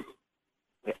them up.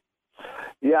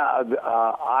 Yeah,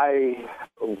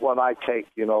 when I take,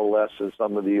 lessons,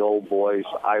 some of the old boys,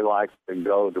 I like to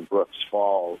go to Brooks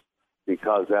Falls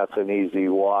because that's an easy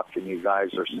walk, and the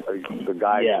guys are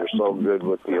so good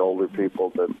with the older people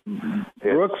that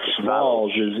Brooks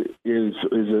Falls is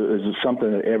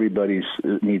something that everybody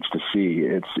needs to see.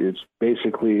 It's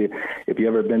basically, if you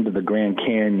ever been to the Grand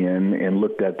Canyon and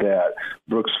looked at that,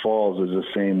 Brooks Falls is the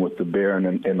same with the bear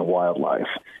and the wildlife.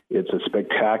 It's a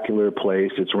spectacular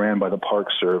place. It's ran by the Park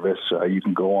Service. You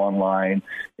can go online,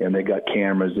 and they got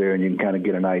cameras there, and you can kind of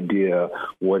get an idea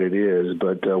what it is.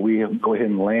 But we go ahead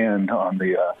and land on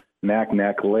the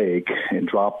Naknek Lake and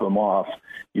drop them off.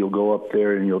 You'll go up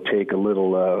there, and you'll take a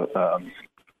little,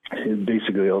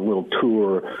 basically a little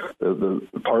tour. The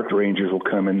park rangers will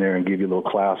come in there and give you a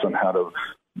little class on how to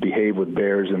behave with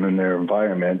bears and in their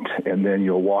environment, and then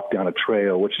you'll walk down a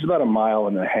trail, which is about 1.5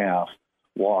 miles,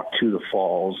 walk to the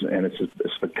falls, and it's a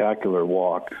spectacular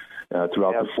walk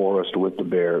throughout the forest with the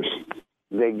bears.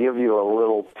 They give you a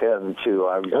little pin, too.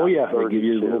 They give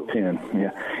you a little pin,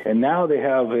 yeah. And now they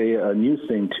have a new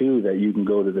thing, too, that you can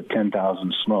go to the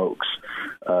 10,000 Smokes.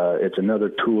 It's another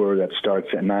tour that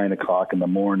starts at 9 o'clock in the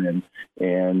morning,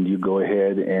 and you go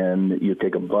ahead and you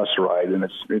take a bus ride, and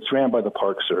it's ran by the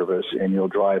Park Service, and you'll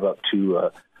drive up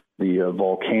to the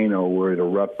volcano where it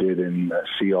erupted and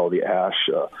see all the ash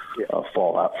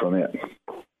fall out from it.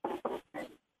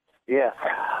 Yeah.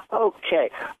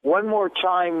 Okay. One more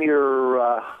time,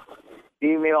 your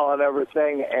email and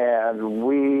everything, and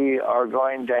we are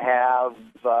going to have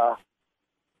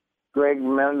Greg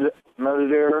Manderville.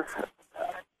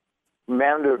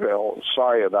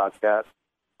 Sorry about that.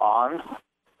 On.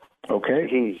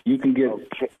 Okay. You can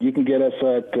get us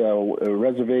at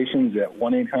reservations at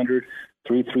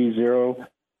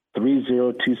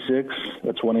 1-800-330-3026.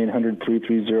 That's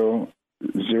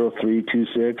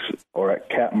 1-800-330-0326, or at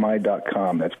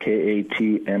katmai.com. That's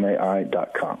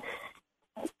KATMAI.com.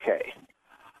 Okay.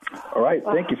 All right.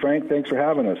 Thank you, Frank. Thanks for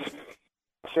having us.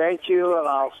 Thank you, and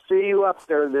I'll see you up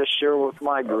there this year with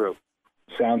my group.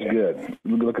 Sounds good.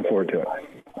 Looking forward to it.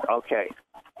 Okay.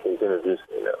 He's introduced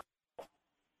me now.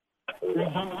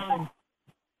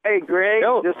 Hey, Greg.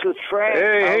 Yo. This is Frank.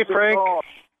 Hey, Frank.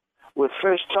 With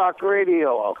Fish Talk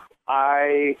Radio.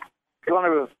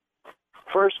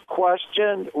 First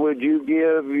question, would you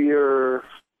give your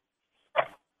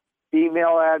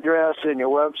email address and your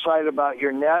website about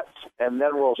your nets, and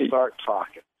then we'll start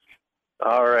talking.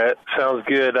 All right. Sounds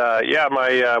good. My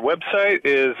website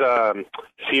is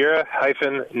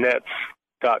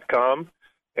Sierra-nets.com,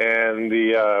 and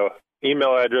the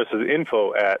email address is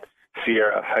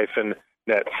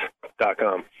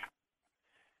info@Sierra-nets.com.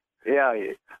 Yeah,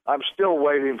 I'm still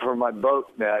waiting for my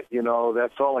boat net. You know,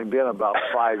 that's only been about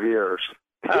 5 years.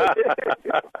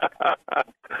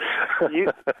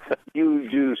 You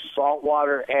do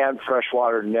saltwater and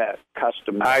freshwater net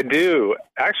custom. I do.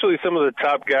 Actually, some of the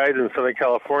top guys in Southern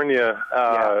California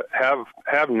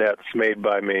have nets made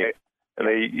by me, and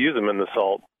they use them in the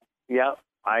salt. Yeah,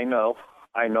 I know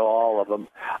all of them.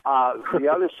 The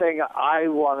other thing I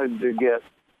wanted to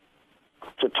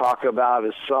talk about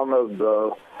is some of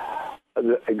the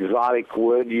exotic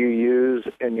wood you use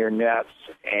in your nets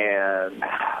and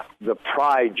the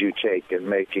pride you take in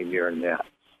making your nets.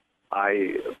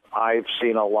 I've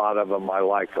seen a lot of them. I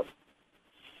like them.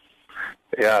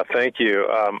 Yeah, thank you.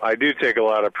 I do take a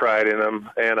lot of pride in them,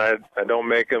 and I don't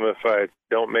make them if I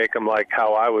don't make them like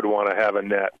how I would want to have a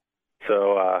net.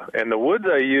 So, and the woods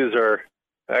I use are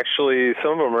actually,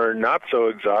 some of them are not so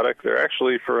exotic. They're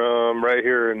actually from right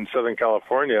here in Southern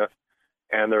California,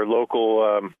 and they're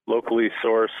locally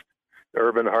sourced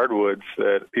urban hardwoods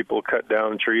that people cut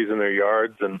down trees in their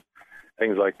yards and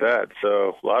things like that.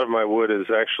 So a lot of my wood is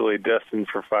actually destined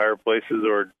for fireplaces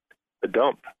or a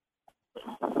dump.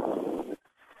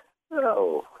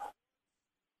 Oh.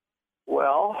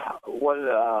 Well,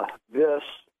 this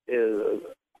is,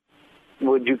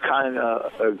 would you kind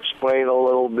of explain a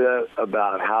little bit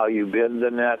about how you bend the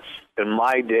nets? In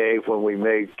my day, when we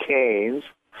made canes,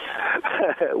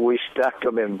 we stuck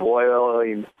them in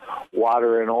boiling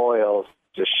water and oil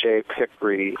to shape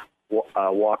hickory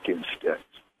walking sticks.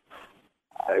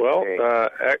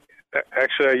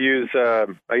 Actually, I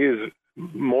use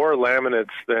more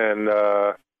laminates than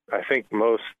I think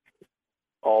most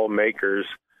all makers,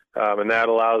 and that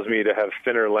allows me to have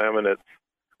thinner laminates,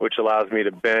 which allows me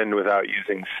to bend without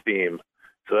using steam.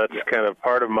 So that's kind of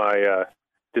part of my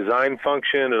design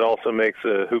function. It also makes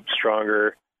a hoop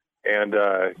stronger and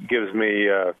gives me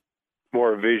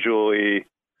more visually,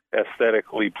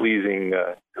 aesthetically pleasing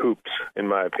hoops, in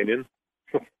my opinion.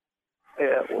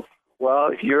 Yeah,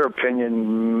 well, your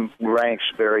opinion ranks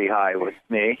very high with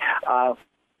me.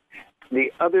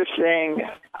 The other thing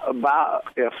about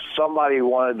if somebody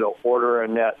wanted to order a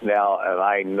net now, and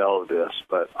I know this,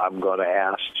 but I'm going to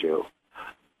ask you,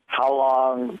 how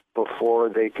long before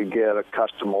they could get a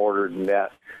custom ordered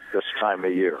net this time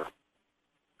of year?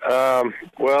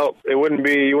 Well, you wouldn't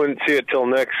see it till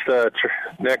next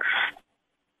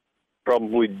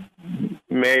probably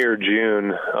May or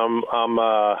June. I'm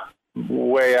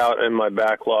way out in my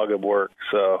backlog of work,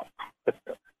 so it's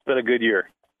been a good year.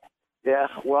 Yeah,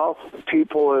 well,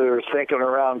 people that are thinking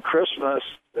around Christmas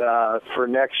for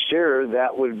next year,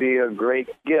 that would be a great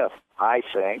gift, I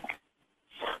think.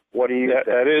 What do you think?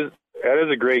 That is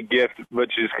a great gift,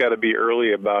 but you just got to be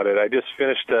early about it. I just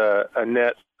finished a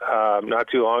net not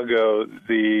too long ago.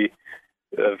 The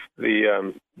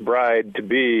bride to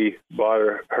be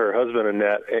bought her husband a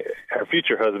net, her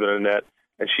future husband a net,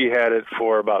 and she had it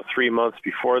for about 3 months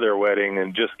before their wedding,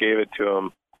 and just gave it to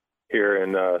him here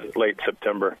in late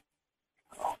September.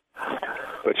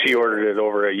 But she ordered it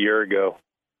over a year ago.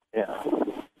 Yeah,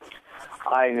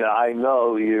 I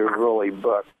know you're really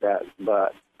booked that,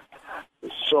 but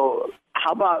so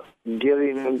how about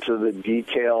getting into the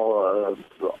detail of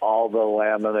all the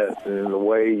laminate and the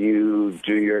way you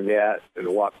do your net and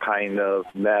what kind of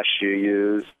mesh you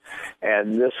use?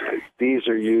 And these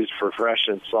are used for fresh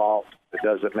and salt. It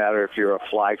doesn't matter if you're a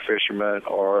fly fisherman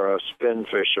or a spin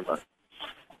fisherman.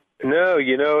 No,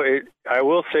 I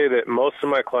will say that most of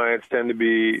my clients tend to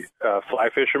be fly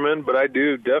fishermen, but I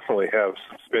do definitely have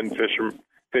some spin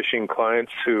fishing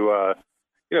clients who,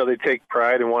 they take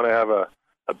pride and want to have a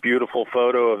beautiful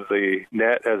photo of the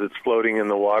net as it's floating in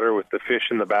the water with the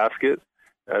fish in the basket.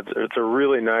 It's a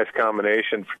really nice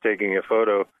combination for taking a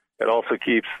photo. It also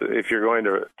keeps, if you're going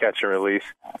to catch and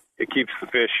release, it keeps the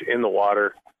fish in the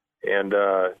water and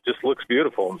just looks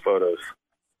beautiful in photos.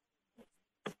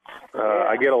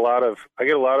 I get a lot of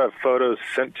photos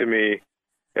sent to me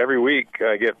every week.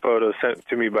 I get photos sent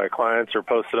to me by clients or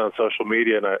posted on social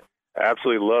media, and I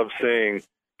absolutely love seeing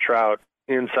trout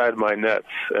inside my nets.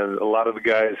 And a lot of the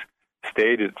guys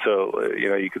stage it so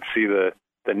you could see the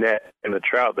net and the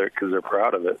trout there because they're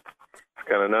proud of it. It's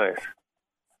kind of nice.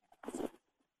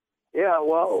 Yeah,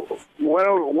 well, when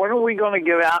are we going to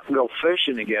get out and go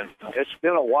fishing again? It's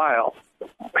been a while.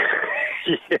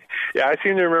 Yeah, I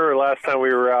seem to remember last time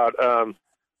we were out,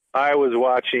 I was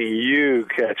watching you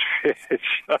catch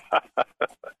fish.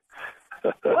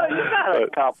 Well, you got a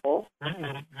couple.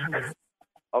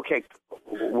 Okay,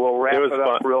 we'll wrap it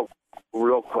up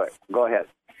real quick. Go ahead.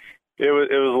 It was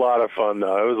a lot of fun,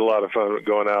 though. It was a lot of fun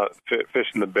going out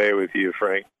fishing the bay with you,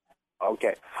 Frank.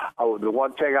 Okay. The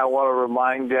one thing I want to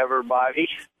remind everybody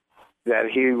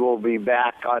that he will be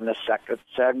back on the second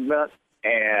segment.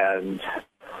 And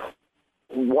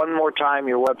one more time,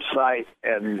 your website,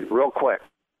 and real quick.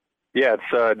 Yeah, it's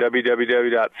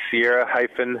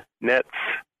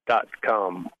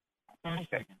www.sierra-nets.com.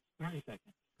 Okay.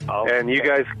 And you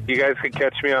guys can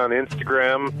catch me on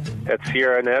Instagram at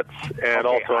Sierra Nets and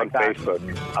also on Facebook.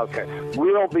 Okay.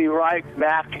 We'll be right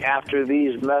back after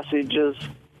these messages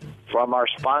from our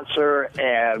sponsor,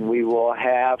 and we will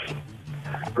have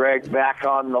Greg back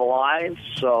on the line.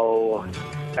 So,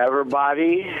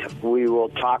 everybody, we will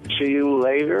talk to you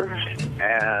later,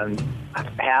 and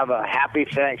have a happy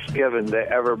Thanksgiving to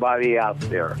everybody out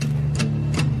there.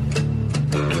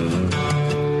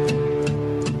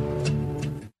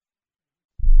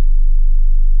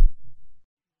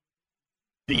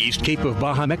 The East Cape of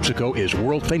Baja, Mexico is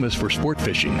world famous for sport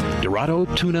fishing. Dorado,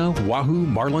 tuna, wahoo,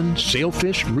 marlin,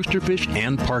 sailfish, roosterfish,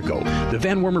 and pargo. The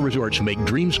Van Wormer Resorts make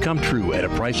dreams come true at a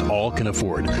price all can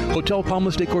afford. Hotel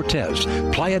Palmas de Cortez,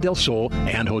 Playa del Sol,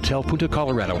 and Hotel Punta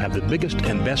Colorado have the biggest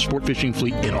and best sport fishing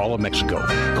fleet in all of Mexico.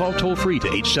 Call toll-free to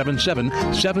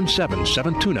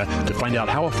 877-777-TUNA to find out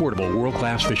how affordable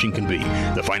world-class fishing can be.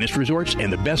 The finest resorts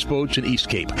and the best boats in East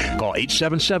Cape. Call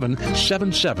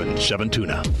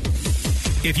 877-777-TUNA.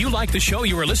 If you like the show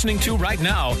you are listening to right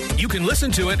now, you can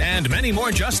listen to it and many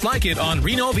more just like it on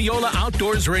Reno Viola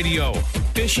Outdoors Radio.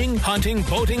 Fishing, hunting,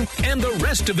 boating, and the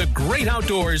rest of the great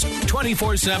outdoors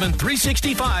 24/7,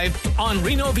 365 on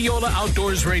Reno Viola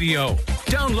Outdoors Radio.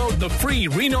 Download the free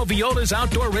Reno Viola's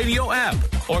Outdoor Radio app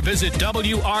or visit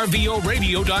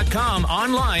WRVOradio.com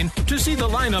online to see the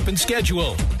lineup and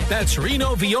schedule. That's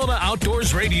Reno Viola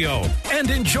Outdoors Radio.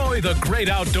 And enjoy the great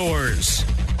outdoors.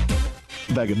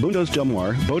 Vagabundos Del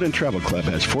Mar Boat and Travel Club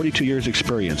has 42 years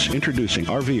experience introducing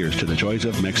RVers to the joys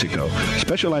of Mexico.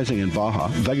 Specializing in Baja,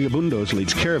 Vagabundos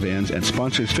leads caravans and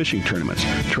sponsors fishing tournaments,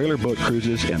 trailer boat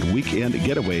cruises, and weekend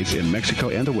getaways in Mexico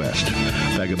and the West.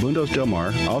 Vagabundos Del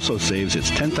Mar also saves its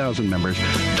 10,000 members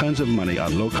tons of money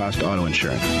on low-cost auto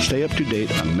insurance. Stay up to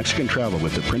date on Mexican travel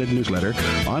with the printed newsletter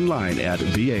online at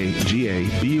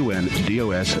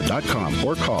vagabundos.com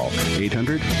or call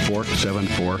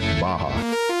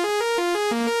 800-474-BAJA.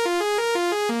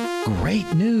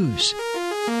 Great news!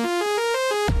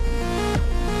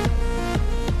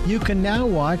 You can now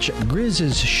watch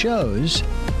Grizz's shows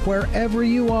wherever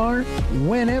you are,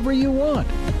 whenever you want,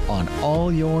 on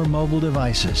all your mobile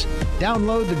devices.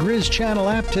 Download the Grizz Channel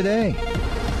app today.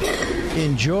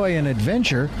 Enjoy an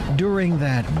adventure during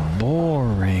that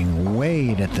boring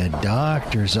wait at the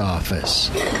doctor's office.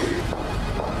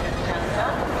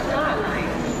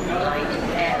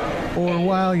 Or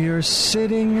while you're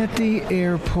sitting at the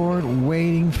airport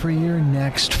waiting for your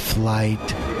next flight.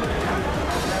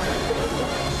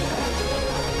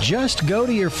 Just go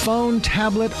to your phone,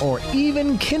 tablet, or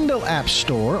even Kindle App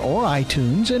Store or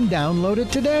iTunes and download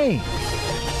it today.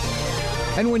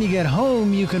 And when you get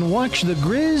home, you can watch the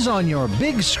Grizz on your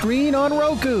big screen on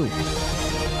Roku.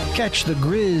 Catch the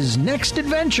Grizz next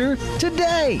adventure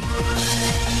today.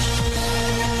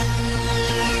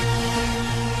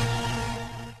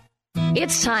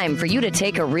 It's time for you to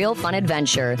take a real fun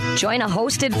adventure. Join a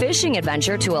hosted fishing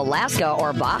adventure to Alaska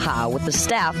or Baja with the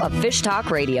staff of Fish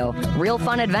Talk Radio. Real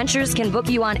Fun Adventures can book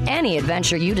you on any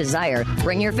adventure you desire.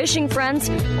 Bring your fishing friends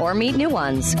or meet new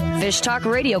ones. Fish Talk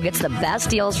Radio gets the best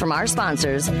deals from our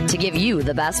sponsors to give you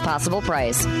the best possible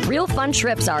price. Real Fun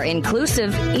trips are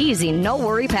inclusive, easy,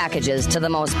 no-worry packages to the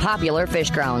most popular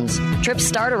fish grounds. Trips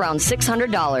start around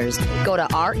 $600. Go to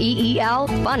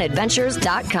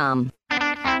REELFunadventures.com.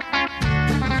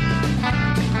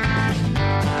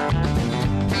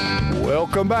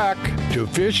 Welcome back to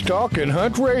Fish Talk and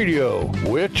Hunt Radio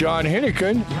with John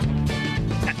Hennigan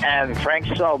and Frank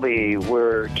Selby.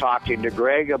 We're talking to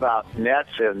Greg about nets,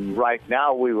 and right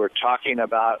now we were talking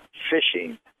about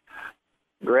fishing.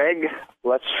 Greg,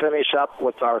 let's finish up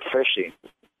with our fishing.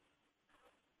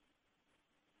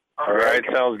 All right,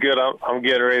 sounds good. I'm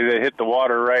getting ready to hit the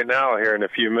water right now here in a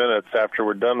few minutes. After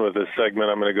we're done with this segment,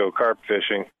 I'm going to go carp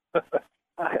fishing.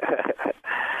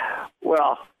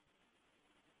 Well,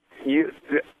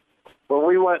 when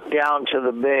we went down to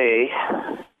the bay,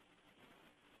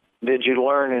 Did you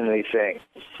learn anything?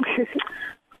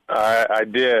 I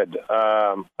did.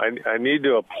 I need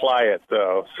to apply it,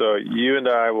 though. So you and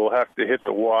I will have to hit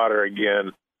the water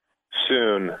again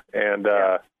soon and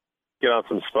get on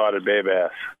some spotted bay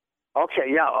bass.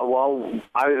 Okay, yeah. Well,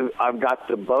 I've got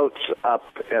the boats up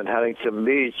in Huntington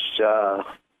Beach, the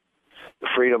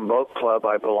Freedom Boat Club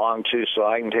I belong to, so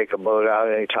I can take a boat out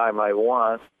anytime I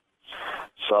want.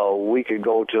 So we could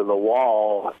go to the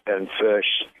wall and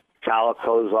fish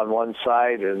calicos on one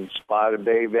side and spotted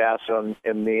bay bass in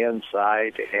the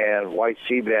inside, and white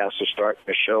sea bass are starting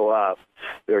to show up.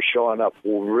 They're showing up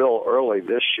real early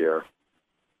this year.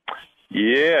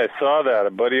 Yeah, I saw that.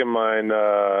 A buddy of mine,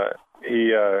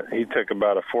 he took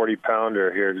about a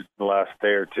 40-pounder here the last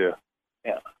day or two.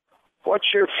 Yeah.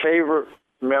 What's your favorite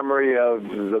memory of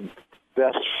the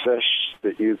best fish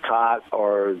that you caught,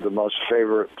 or the most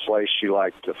favorite place you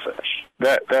like to fish?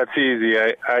 That's easy.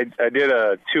 I did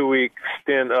a 2-week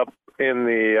stint up in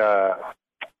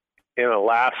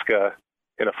Alaska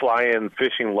in a fly-in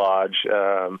fishing lodge,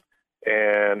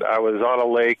 and I was on a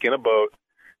lake in a boat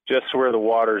just where the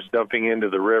water's dumping into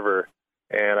the river,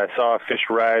 and I saw a fish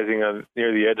rising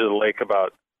near the edge of the lake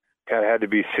about, kind of had to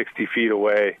be 60 feet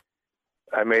away.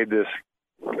 I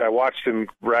watched him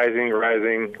rising,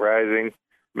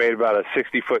 made about a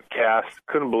 60-foot cast.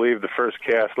 Couldn't believe the first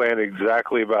cast landed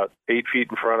exactly about 8 feet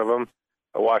in front of him.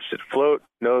 I watched it float,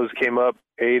 nose came up,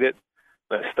 ate it,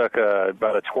 and I stuck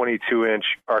about a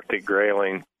 22-inch Arctic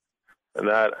grayling. And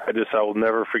that, I will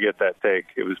never forget that take.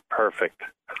 It was perfect.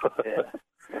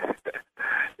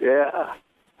 Yeah.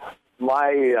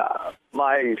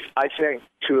 I think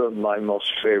two of my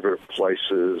most favorite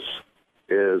places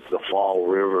is the Fall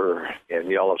River in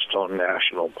Yellowstone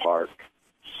National Park.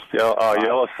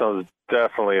 Yellowstone's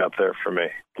definitely up there for me.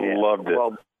 Loved it.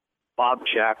 Well, Bob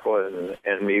Jacqueline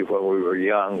and me, when we were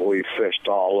young, we fished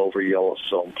all over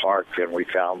Yellowstone Park, and we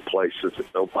found places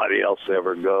that nobody else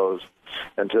ever goes.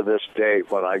 And to this day,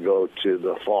 when I go to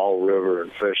the Fall River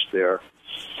and fish there,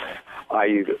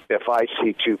 if I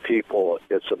see two people,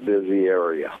 it's a busy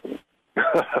area.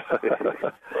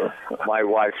 My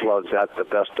wife loves that the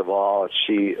best of all.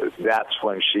 That's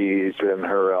when she's in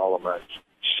her element.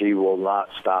 She will not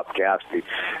stop casting.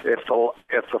 If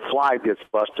the fly gets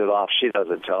busted off, she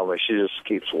doesn't tell me. She just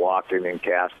keeps walking and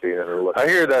casting and looking. I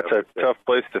hear that's a tough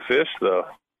place to fish, though.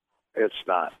 It's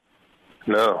not.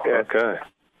 No. Okay.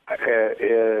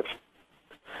 If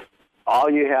all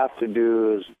you have to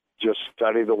do is just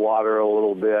study the water a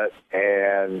little bit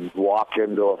and walk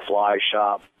into a fly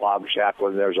shop. Bob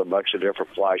Jacqueline, there's a bunch of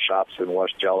different fly shops in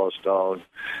West Yellowstone.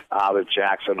 Out at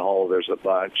Jackson Hole, there's a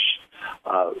bunch.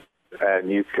 And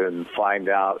you can find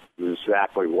out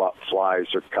exactly what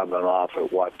flies are coming off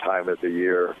at what time of the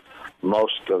year.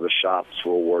 Most of the shops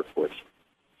will work with you.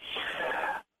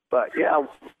 But, yeah,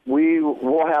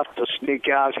 we'll have to sneak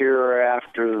out here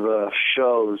after the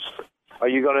shows. Are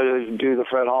you going to do the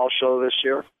Fred Hall show this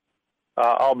year?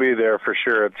 I'll be there for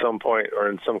sure at some point or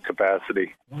in some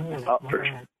capacity.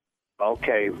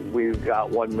 Okay, we've got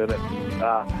 1 minute.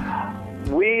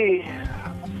 We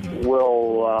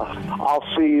will. I'll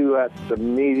see you at the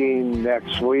meeting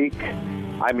next week.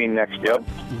 Next month.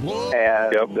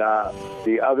 And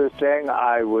the other thing,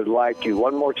 I would like you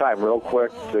one more time, real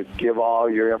quick, to give all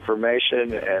your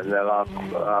information, and then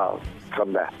I'll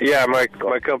come back. Yeah, my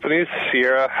company is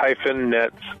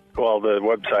Sierra-Nets. Well, the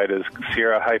website is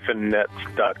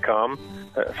Sierra-Nets.com.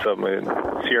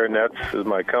 Sierra Nets is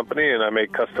my company, and I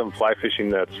make custom fly fishing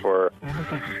nets for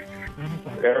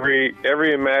every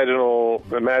imaginable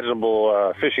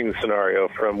fishing scenario,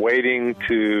 from wading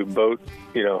to boat,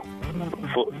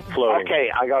 floating.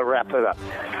 Okay, I got to wrap it up.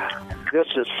 This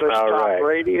is Fish Talk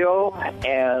Radio,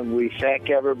 and we thank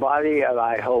everybody, and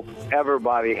I hope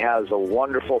everybody has a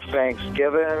wonderful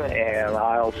Thanksgiving, and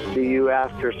I'll see you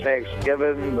after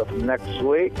Thanksgiving next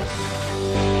week.